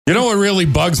You know what really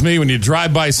bugs me? When you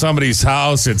drive by somebody's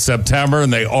house in September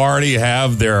and they already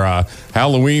have their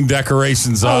Halloween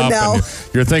decorations up. No. And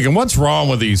you're thinking, what's wrong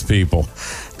with these people?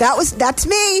 That's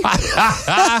me.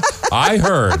 I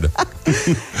heard.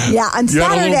 Yeah, on You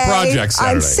had a little project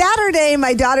Saturday. On Saturday,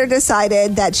 my daughter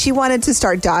decided that she wanted to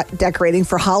start decorating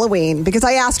for Halloween because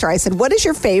I asked her, I said, what is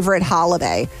your favorite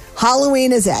holiday?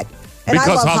 Halloween is it. And because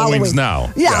I love Halloween's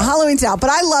now. Yeah, Halloween's now.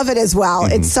 But I love it as well.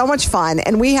 Mm-hmm. It's so much fun.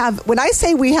 And when I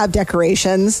say we have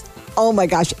decorations, oh my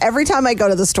gosh, every time I go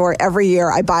to the store every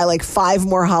year, I buy like 5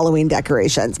 more Halloween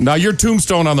decorations. Now, you're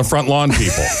tombstone on the front lawn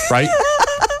people, right?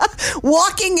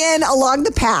 Walking in along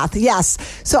the path, yes.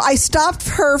 So I stopped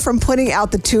her from putting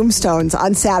out the tombstones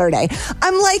on Saturday.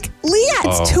 I'm like, Leah,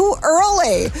 it's too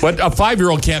early. But a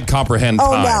 5-year-old can't comprehend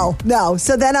time. Oh, no.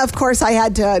 So then, of course, I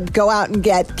had to go out and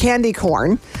get candy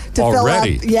corn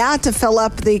to fill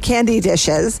up the candy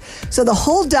dishes. So the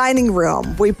whole dining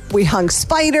room, we hung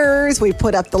spiders, we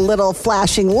put up the little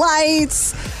flashing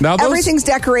lights. Now everything's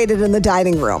decorated in the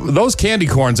dining room. Those candy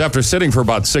corns, after sitting for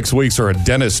about 6 weeks, are a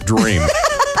dentist's dream.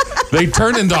 They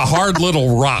turn into hard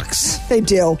little rocks. They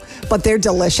do, but they're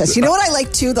delicious. You know what I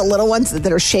like, too? The little ones that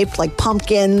are shaped like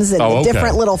pumpkins and the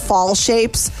different little fall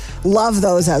shapes. Love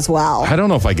those as well. I don't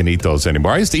know if I can eat those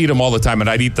anymore. I used to eat them all the time, and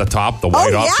I'd eat the top, the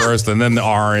white off first, and then the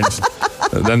orange,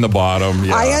 and then the bottom.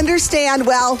 Yeah. I understand.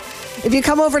 Well, if you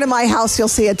come over to my house, you'll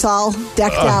see it's all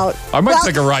decked out. I might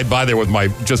take a ride by there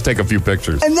just take a few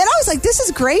pictures. And then I was like, this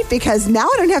is great because now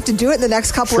I don't have to do it in the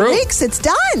next couple of weeks. It's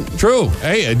done. True.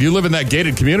 Hey, and you live in that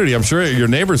gated community. I'm sure your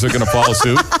neighbors are going to follow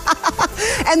suit.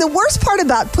 And the worst part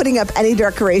about putting up any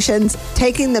decorations,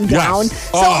 taking them down.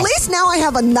 Yes. So at least now I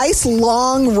have a nice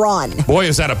long run. Boy,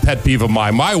 is that a pet peeve of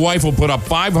mine. My wife will put up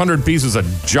 500 pieces of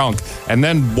junk and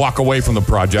then walk away from the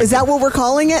project. Is that what we're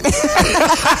calling it?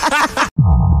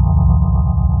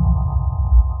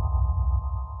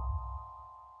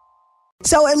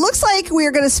 So it looks like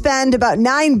we're going to spend about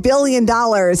 $9 billion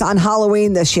on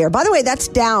Halloween this year. By the way, that's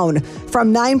down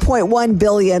from $9.1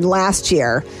 billion last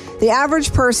year. The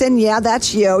average person,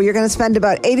 that's you. You're going to spend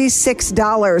about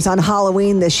 $86 on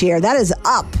Halloween this year. That is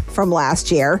up from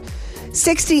last year.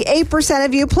 68%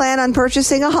 of you plan on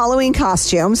purchasing a Halloween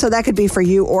costume, so that could be for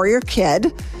you or your kid.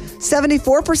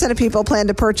 74% of people plan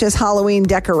to purchase Halloween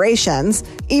decorations.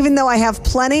 Even though I have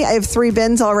plenty, I have 3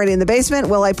 bins already in the basement.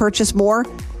 Will I purchase more?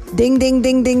 Ding, ding,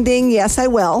 ding, ding, ding. Yes, I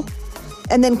will.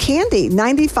 And then candy.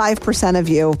 95% of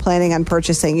you planning on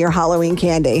purchasing your Halloween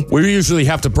candy. We usually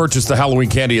have to purchase the Halloween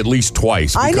candy at least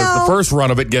twice because the first run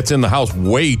of it gets in the house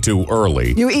way too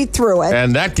early. You eat through it.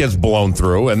 And that gets blown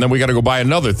through, and then we got to go buy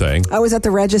another thing. I was at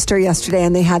the register yesterday,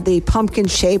 and they had the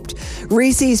pumpkin-shaped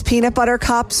Reese's peanut butter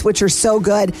cups, which are so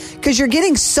good because you're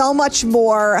getting so much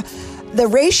more. The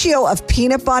ratio of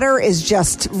peanut butter is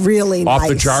just really nice. Off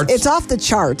the charts? It's off the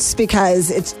charts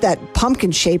because it's that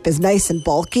pumpkin shape is nice and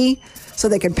bulky, so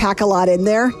they can pack a lot in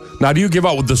there. Now, do you give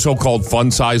out with the so-called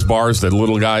fun-size bars, the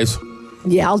little guys?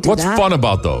 Yeah, I'll do What's that. What's fun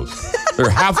about those? They're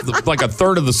like a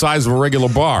third of the size of a regular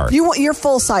bar. You want your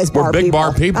full-size bar We're big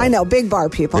bar people. I know, big bar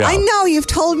people. Yeah. I know, you've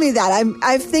told me that.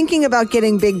 I'm thinking about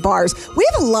getting big bars. We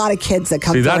have a lot of kids that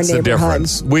come to our neighborhood. See,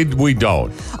 that's the difference. We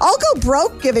don't. I'll go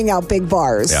broke giving out big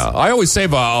bars. Yeah, I always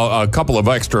save a couple of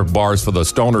extra bars for the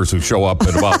stoners who show up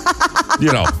at about,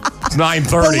 it's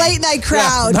 9:30. The late-night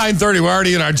crowd. Yeah, 9:30, we're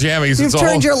already in our jammies. You've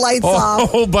turned your lights off. A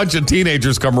whole bunch of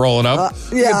teenagers come rolling up.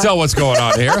 You can tell what's going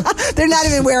on here. They're not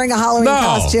even wearing a Halloween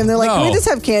costume. They're like, can we just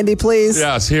have candy, please?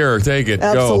 Yes, here, take it.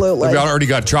 Absolutely. Go. They've already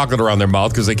got chocolate around their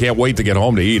mouth because they can't wait to get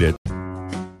home to eat it.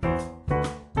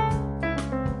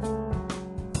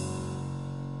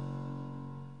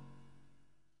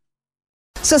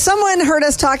 So someone heard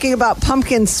us talking about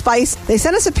pumpkin spice. They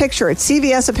sent us a picture. At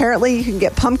CVS, apparently, you can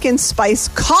get pumpkin spice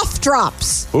cough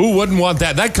drops. Who wouldn't want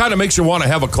that? That kind of makes you want to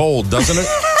have a cold, doesn't it?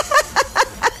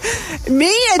 Me,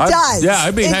 it does. Yeah,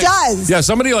 I mean, it does. Yeah,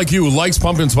 somebody like you who likes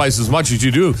pumpkin spice as much as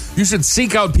you do, you should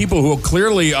seek out people who are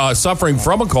clearly suffering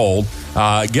from a cold,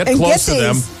 get close to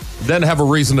them, then have a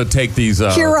reason to take these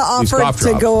Kira these offered cough to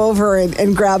drops. go over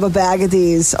and grab a bag of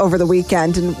these over the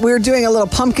weekend. And we're doing a little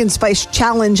pumpkin spice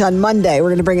challenge on Monday. We're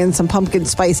going to bring in some pumpkin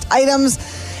spiced items,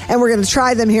 and we're going to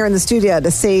try them here in the studio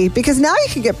to see. Because now you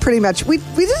can get pretty much... We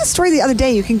did a story the other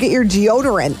day. You can get your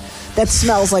deodorant that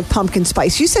smells like pumpkin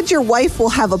spice. You said your wife will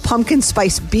have a pumpkin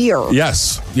spice beer.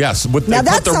 Yes. Now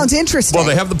that sounds interesting. Well,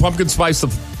 they have the pumpkin spice,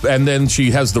 and then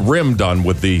she has the rim done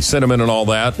with the cinnamon and all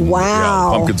that. Wow.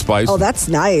 Yeah, pumpkin spice. Oh, that's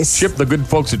nice. The good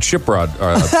folks at Shiprod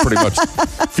are pretty much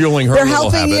fueling her They're little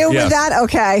helping habit. you Yes. with that?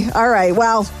 Okay. All right.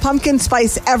 Well, pumpkin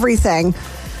spice everything.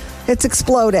 It's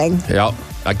exploding. Yeah.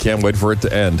 I can't wait for it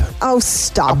to end. Oh,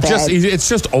 stop it. It's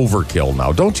just overkill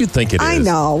now. Don't you think it is? I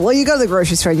know. Well, you go to the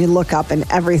grocery store and you look up and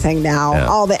everything now. Yeah.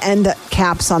 All the end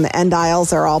caps on the end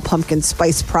aisles are all pumpkin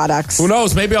spice products. Who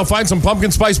knows? Maybe I'll find some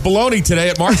pumpkin spice bologna today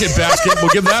at Market Basket. We'll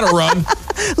give that a run.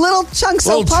 Little chunks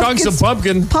of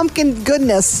pumpkin. Pumpkin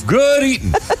goodness. Good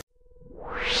eating.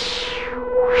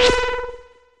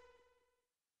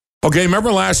 Okay,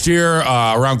 remember last year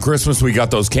around Christmas we got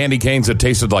those candy canes that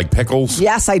tasted like pickles?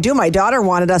 Yes, I do. My daughter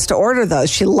wanted us to order those.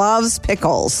 She loves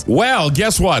pickles. Well,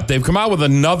 guess what? They've come out with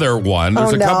another one.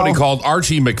 There's a company called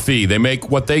Archie McPhee. They make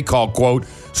what they call, quote,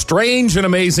 strange and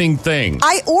amazing things.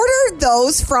 I ordered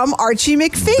those from Archie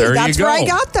McPhee. That's where I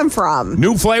got them from.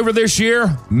 New flavor this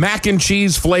year, mac and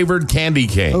cheese flavored candy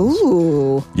canes.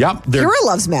 Ooh. Yep. Kira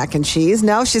loves mac and cheese.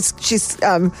 Now she's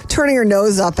turning her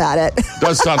nose up at it.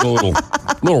 Does sound a little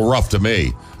rough to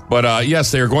me. But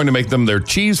yes, they are going to make them their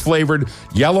cheese-flavored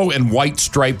yellow and white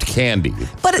striped candy.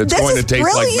 But it's going to taste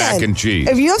brilliant. like mac and cheese.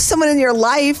 If you have someone in your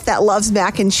life that loves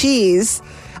mac and cheese,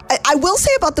 I will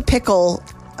say about the pickle...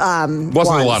 wasn't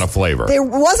a lot of flavor. There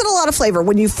wasn't a lot of flavor.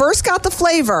 When you first got the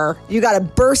flavor, you got a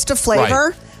burst of flavor.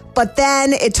 Right. But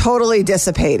then it totally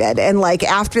dissipated. And like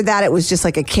after that, it was just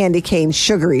like a candy cane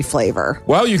sugary flavor.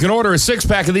 Well, you can order a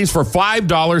 6-pack of these for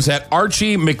 $5 at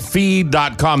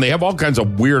archiemcphee.com. They have all kinds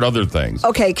of weird other things.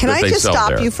 Okay, can I just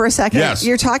stop you for a second? Yes.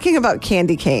 You're talking about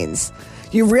candy canes.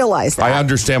 You realize that. I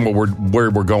understand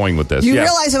where we're going with this. You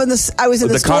realize I was in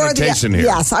the store. Connotation here.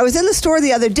 Yes, I was in the store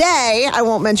the other day. I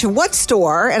won't mention what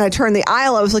store. And I turned the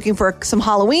aisle. I was looking for some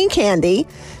Halloween candy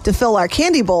to fill our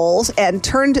candy bowls and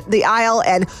turned the aisle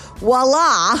and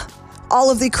voila,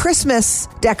 all of the Christmas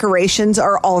decorations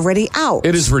are already out.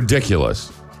 It is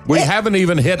ridiculous. We haven't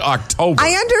even hit October.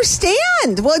 I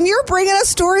understand. Well, and you're bringing us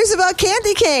stories about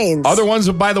candy canes. Other ones,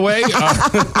 by the way.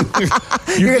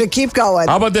 You're going to keep going.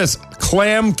 How about this?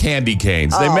 Clam candy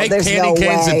canes. They make candy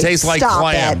canes that taste like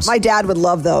clams. My dad would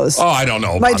love those. Oh, I don't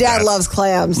know about My dad loves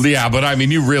clams. Yeah, but I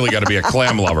mean, you really got to be a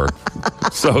clam lover.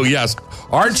 So, yes,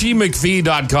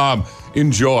 archiemcphee.com.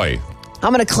 Enjoy.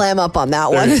 I'm going to clam up on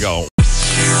that one. There you go.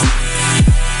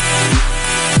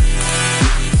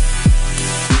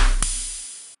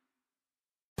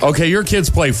 Okay, your kids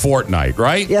play Fortnite,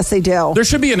 right? Yes, they do. There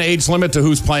should be an age limit to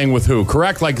who's playing with who,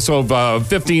 correct? Like, so if a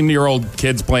 15-year-old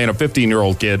kid's playing a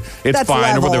 15-year-old kid, it's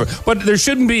fine. Or whatever. But there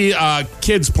shouldn't be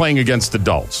kids playing against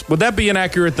adults. Would that be an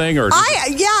accurate thing, or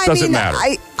does it matter?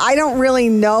 I don't really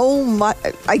know much,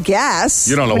 I guess.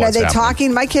 You don't know what's happening.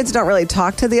 Talking? My kids don't really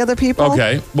talk to the other people.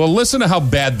 Okay. Well, listen to how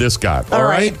bad this got, all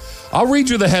right? I'll read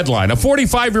you the headline. A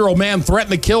 45-year-old man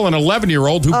threatened to kill an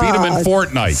 11-year-old who beat him in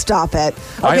Fortnite. Stop it.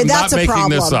 Okay, I am that's not making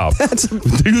problem. this up.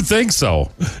 Do you think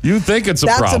so? You think it's a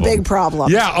problem? That's a big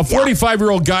problem. Yeah, a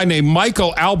 45-year-old guy named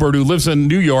Michael Albert who lives in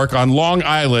New York on Long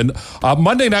Island,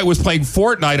 Monday night was playing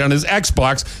Fortnite on his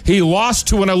Xbox. He lost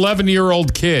to an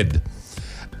 11-year-old kid.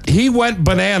 He went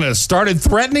bananas, started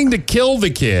threatening to kill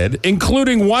the kid,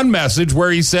 including one message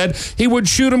where he said he would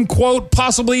shoot him, quote,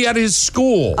 possibly at his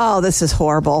school. Oh, this is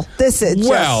horrible. This is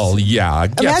yeah.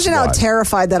 Imagine how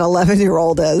terrified that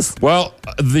 11-year-old is. Well,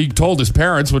 they told his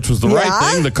parents, which was the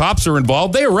right thing. The cops are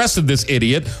involved. They arrested this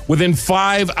idiot within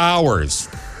 5 hours.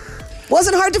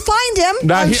 Wasn't hard to find him,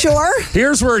 now, I'm sure.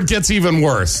 Here's where it gets even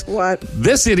worse. What?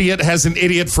 This idiot has an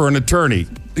idiot for an attorney.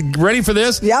 Ready for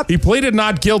this? Yep. He pleaded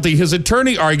not guilty. His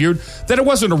attorney argued that it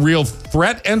wasn't a real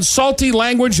threat, and salty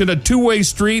language in a two-way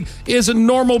street is a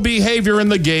normal behavior in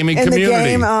the gaming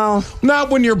community. The game, Not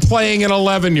when you're playing an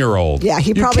 11-year-old. Yeah,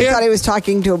 he probably thought he was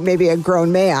talking to maybe a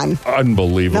grown man.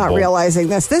 Unbelievable. Not realizing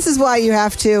this. This is why you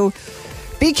have to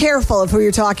be careful of who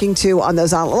you're talking to on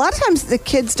those. A lot of times the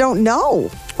kids don't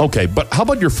know. Okay, but how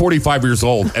about you're 45 years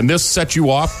old and this sets you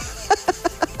off?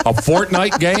 A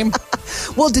Fortnite game?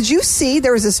 Well, did you see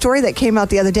there was a story that came out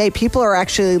the other day? People are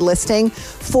actually listing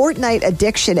Fortnite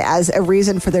addiction as a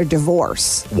reason for their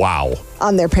divorce. Wow.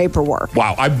 On their paperwork.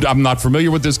 Wow. I'm not familiar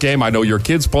with this game. I know your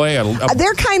kids play.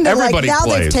 They're kind of like, now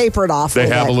plays. They've tapered off. They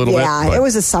have a little bit. Yeah, it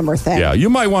was a summer thing. Yeah, you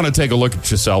might want to take a look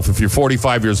at yourself. If you're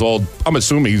 45 years old, I'm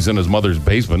assuming he's in his mother's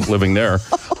basement living there.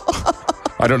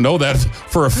 I don't know that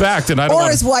for a fact, and I don't. Or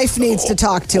his wife needs to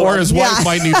talk to him. Or his wife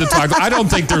might need to talk. I don't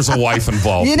think there's a wife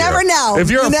involved. You never know. If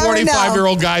you're a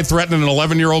 45-year-old guy threatening an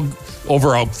 11-year-old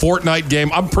over a Fortnite game,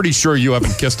 I'm pretty sure you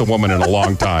haven't kissed a woman in a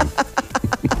long time.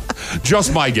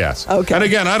 Just my guess. Okay. And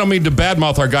again, I don't mean to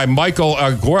badmouth our guy Michael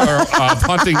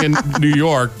hunting in New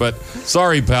York, but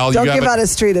sorry, pal. Don't give out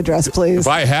his street address, please. If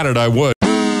I had it, I would.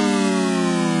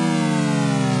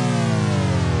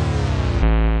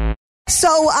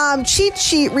 So, Cheat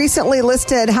Sheet recently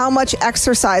listed how much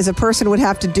exercise a person would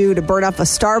have to do to burn up a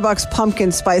Starbucks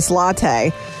pumpkin spice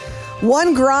latte.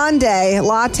 One grande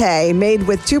latte made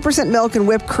with 2% milk and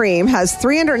whipped cream has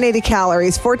 380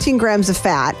 calories, 14 grams of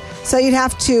fat. So you'd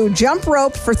have to jump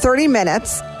rope for 30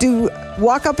 minutes,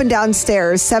 walk up and down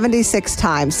stairs 76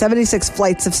 times, 76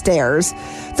 flights of stairs,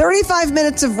 35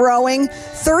 minutes of rowing,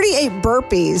 38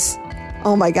 burpees.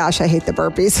 Oh my gosh, I hate the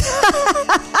burpees.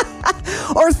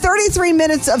 Or 33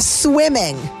 minutes of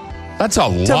swimming. That's a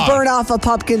lot. To burn off a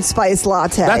pumpkin spice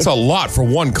latte. That's a lot for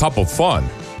one cup of fun.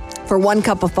 For one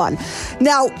cup of fun.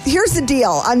 Now, here's the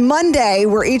deal. On Monday,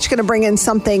 we're each going to bring in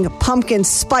something pumpkin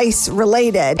spice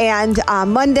related. And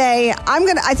Monday,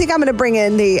 I think I'm going to bring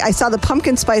in I saw the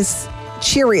pumpkin spice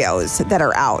Cheerios that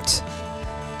are out.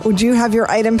 Would you have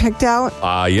your item picked out?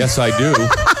 Yes, I do.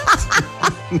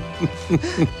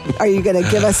 Are you going to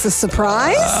give us a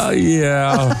surprise?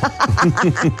 Yeah.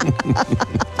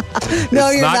 No,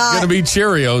 it's you're not. Not going to be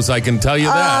Cheerios, I can tell you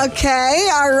that. Okay,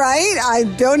 all right.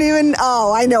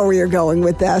 I know where you're going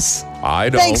with this. I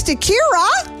don't. Thanks to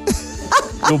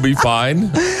Kira. You'll be fine.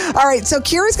 All right, so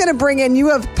Kira's going to bring in, you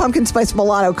have pumpkin spice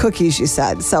Milano cookies, you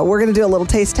said. So we're going to do a little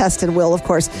taste test and we'll, of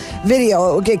course, video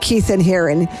it. We'll get Keith in here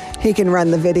and he can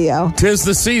run the video. 'Tis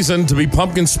the season to be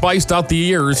pumpkin spiced out the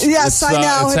ears. Yes, I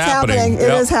know. It's happening. It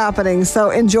is happening.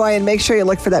 So enjoy and make sure you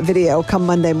look for that video come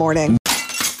Monday morning.